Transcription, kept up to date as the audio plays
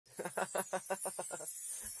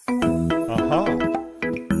Aha.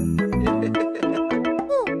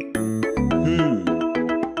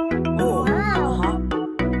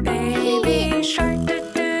 Baby shark,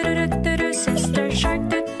 do-do-do-do-do, sister shark,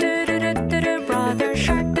 do-do-do-do-do, brother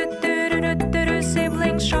shark, do-do-do-do-do,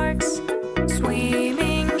 sibling sharks,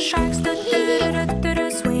 swimming sharks, do-do-do-do-do,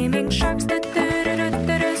 swimming sharks,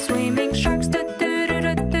 do-do-do-do-do, swimming sharks,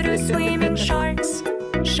 do-do-do-do-do, swimming sharks,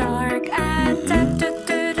 shark attack,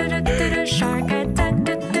 do-do-do-do-do, shark attack,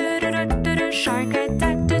 do-do-do-do-do, shark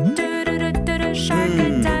attack, do-do-do-do-do, shark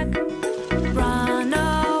attack, run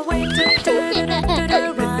away,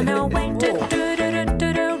 do-do-do-do-do, run away,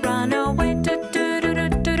 do-do-do-do-do, run away,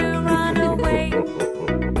 do-do-do-do-do, run away.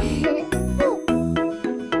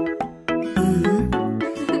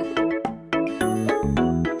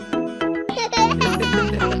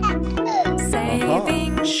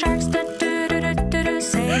 Saving sharks, do-do-do-do-do,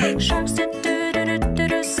 saving sharks,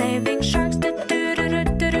 do-do-do-do-do, saving sharks,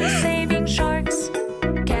 do-do-do-do-do, saving sharks.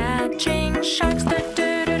 Catching sharks,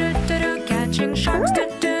 do-do-do-do-do, catching sharks,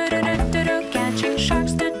 do-do-do-do-do, catching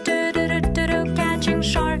sharks, do-do-do-do-do, catching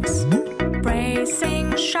sharks.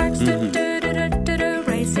 Racing sharks, do-do-do-do-do,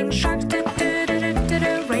 racing sharks,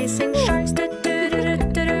 do-do-do-do-do, racing sharks,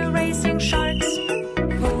 do-do-do-do-do, racing sharks.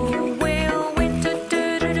 Who will win?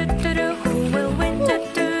 Do-do-do-do-do, who will win?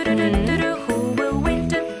 Do-do-do-do-do, who will win?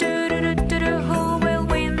 Do-do-do-do-do, who will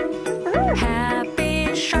win?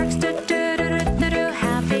 Happy sharks, do-do-do-do-do,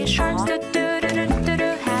 happy sharks,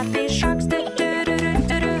 do-do-do-do-do, happy sharks,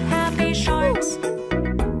 do-do-do-do-do, happy sharks.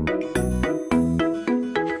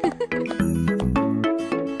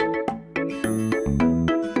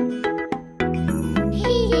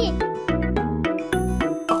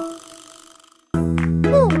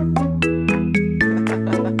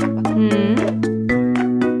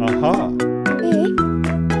 Aha.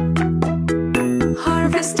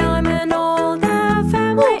 Harvest time and all the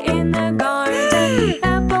family in the garden.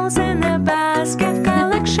 Apples in the basket,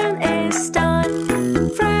 collection is done.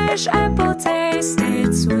 Fresh apple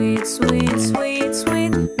tasted, sweet, sweet, sweet,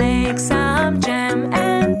 sweet. Make some jam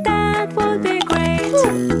and that would be great.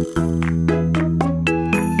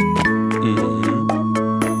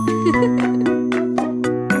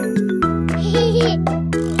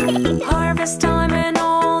 Harvest time and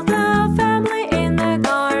all the family in the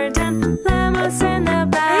garden. Lemons in the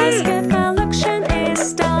basket, collection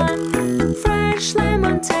is done. Fresh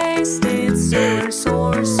lemon tasted, sour,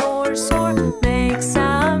 sour, sour, sour. Make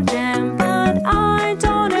some jam, but I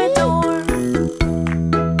don't adore.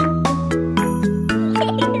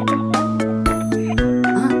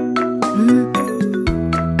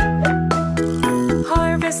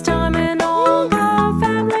 Harvest time and all the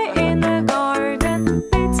family in the garden.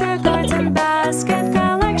 Bitter garden basket,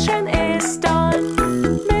 collection is done.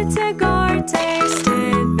 Bitter gourd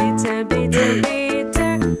tasted, bitter, bitter,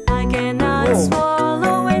 bitter. I cannot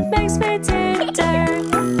swallow, it makes me titter.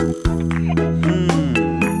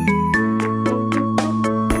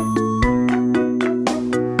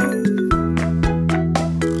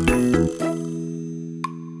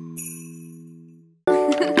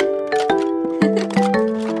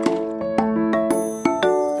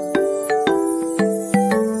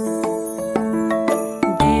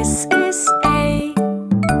 This is A.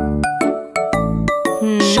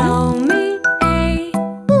 Show me A.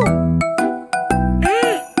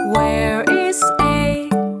 Where is A?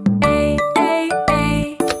 A, A,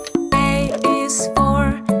 A. A is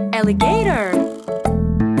for alligator.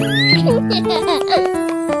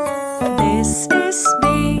 This is B.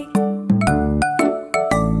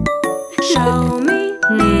 Show me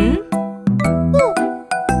B.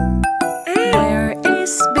 Where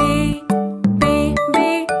is B? B, B,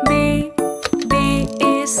 B. B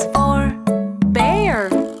is for bear.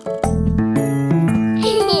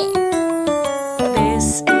 This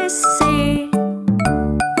is C.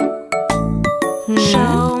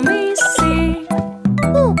 Show me C.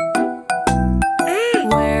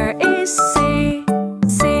 Where is C?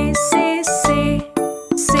 C, C, C.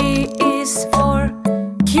 C is for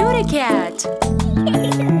cutie cat.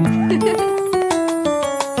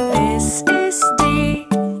 This is D.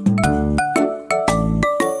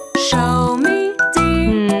 Show me D.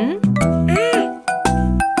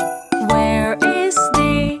 Where is D?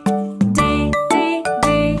 D, D, D.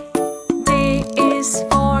 D is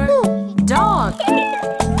for dog.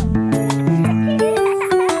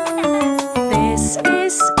 This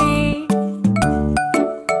is E.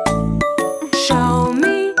 Show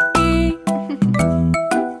me E.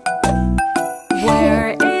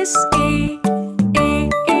 Where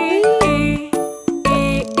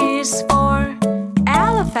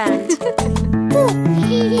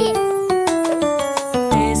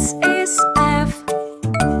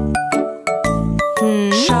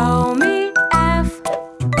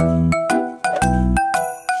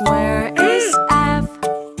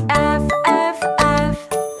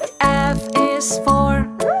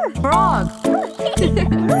This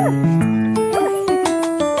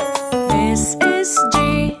is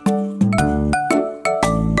G.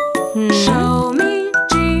 Show me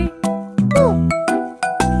G.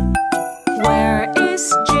 Where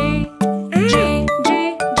is G? G, G,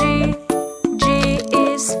 G. G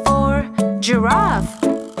is for giraffe.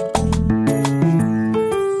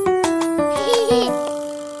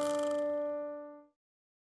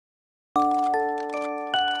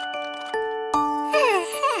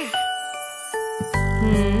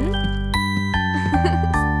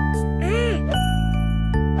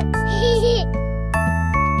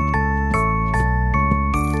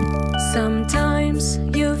 Sometimes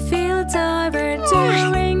you feel tired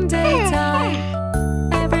during daytime.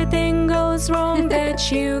 Everything goes wrong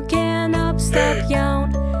that you cannot stop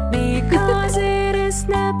yawn. Because it is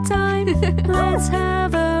nap time, let's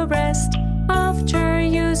have a rest. After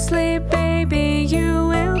you sleep, baby, you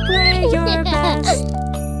will play your best.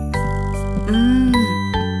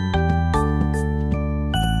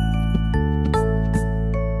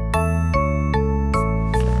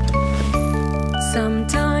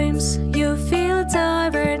 Sometimes you feel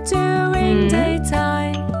tired during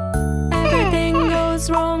daytime. Everything goes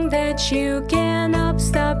wrong that you cannot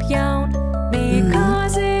stop yawn.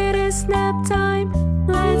 Because it is nap time,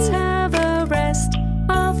 let's have a rest.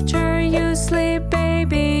 After you sleep,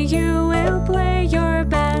 baby, you will play your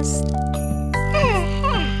best.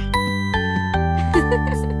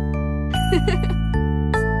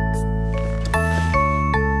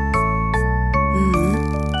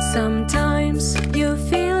 Sometimes you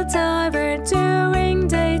feel tired during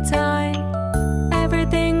daytime.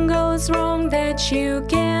 Everything goes wrong that you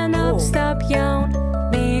cannot stop yawn.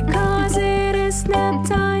 Because it is nap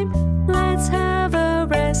time, let's have a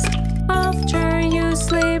rest. After you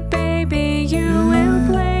sleep, baby, you will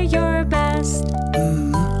play your best.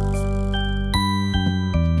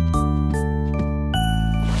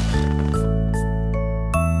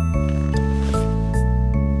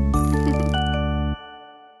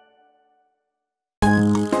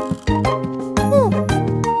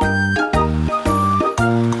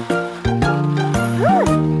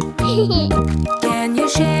 Can you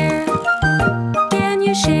share? Can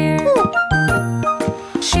you share?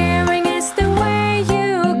 Sharing is the way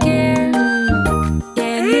you care.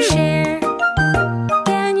 Can you share?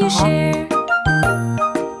 Can you share?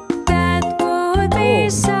 That would be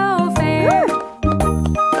so fair.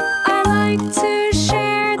 I like to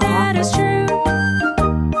share, that is true.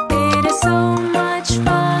 It is so much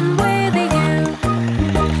fun with you.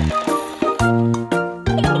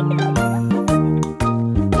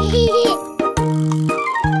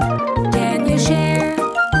 Can you share?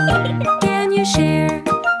 Can you share?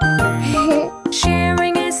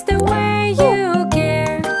 Sharing is the way you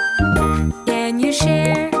care. Can you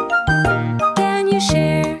share? Can you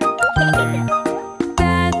share?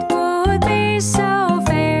 That would be so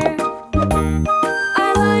fair.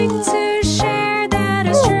 I like to share, that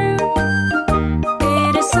is true.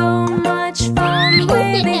 It is so much fun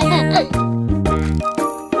with you.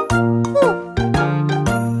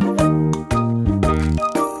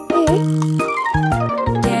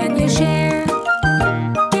 Can you share?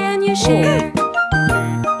 Can you share?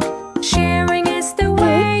 Sharing is the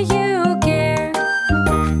way you care.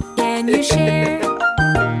 Can you share?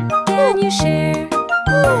 Can you share?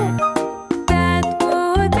 That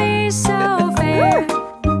would be so fair.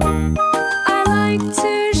 I like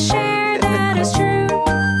to share, that is true.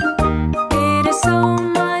 It is so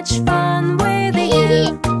much fun with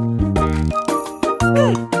you.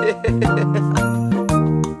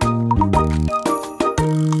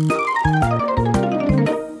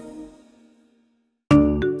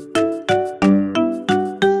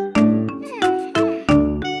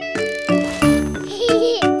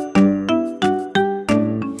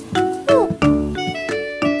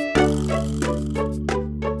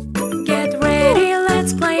 Get ready,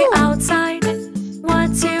 let's play outside.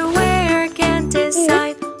 What to wear, can't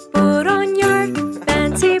decide. Put on your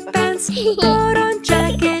fancy pants. Put on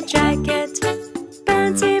jacket, jacket.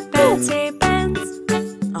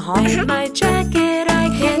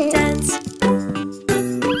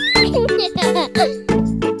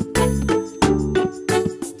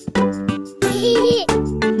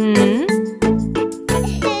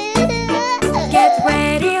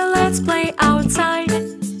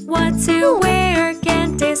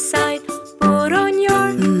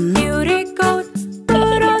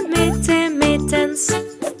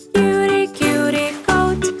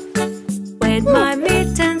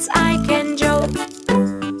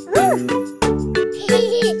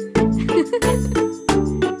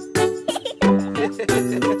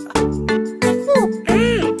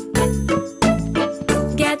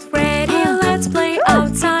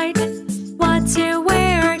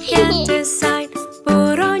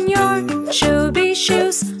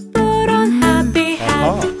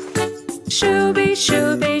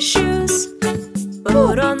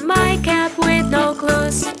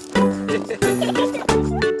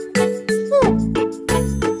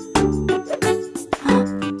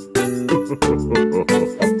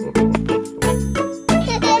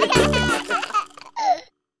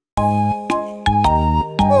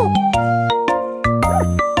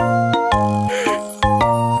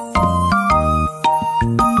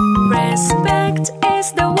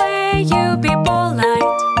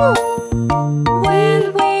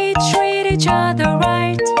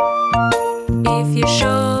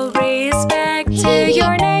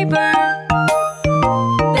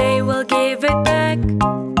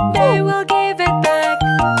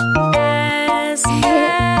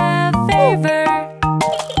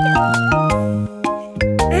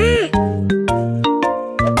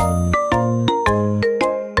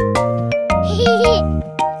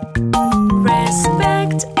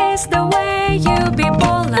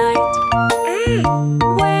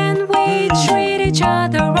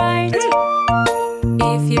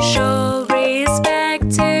 If you show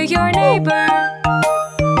respect to your neighbor,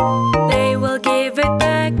 they will give it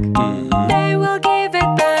back. They will give it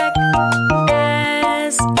back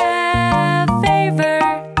as a favor.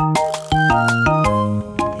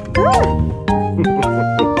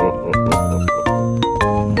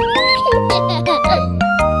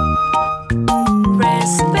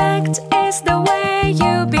 Respect is the way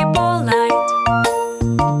you be polite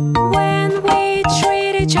when we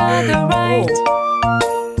treat each other right.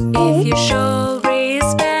 If you show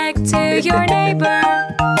respect to your neighbor,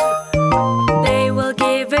 they will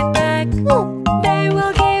give it back.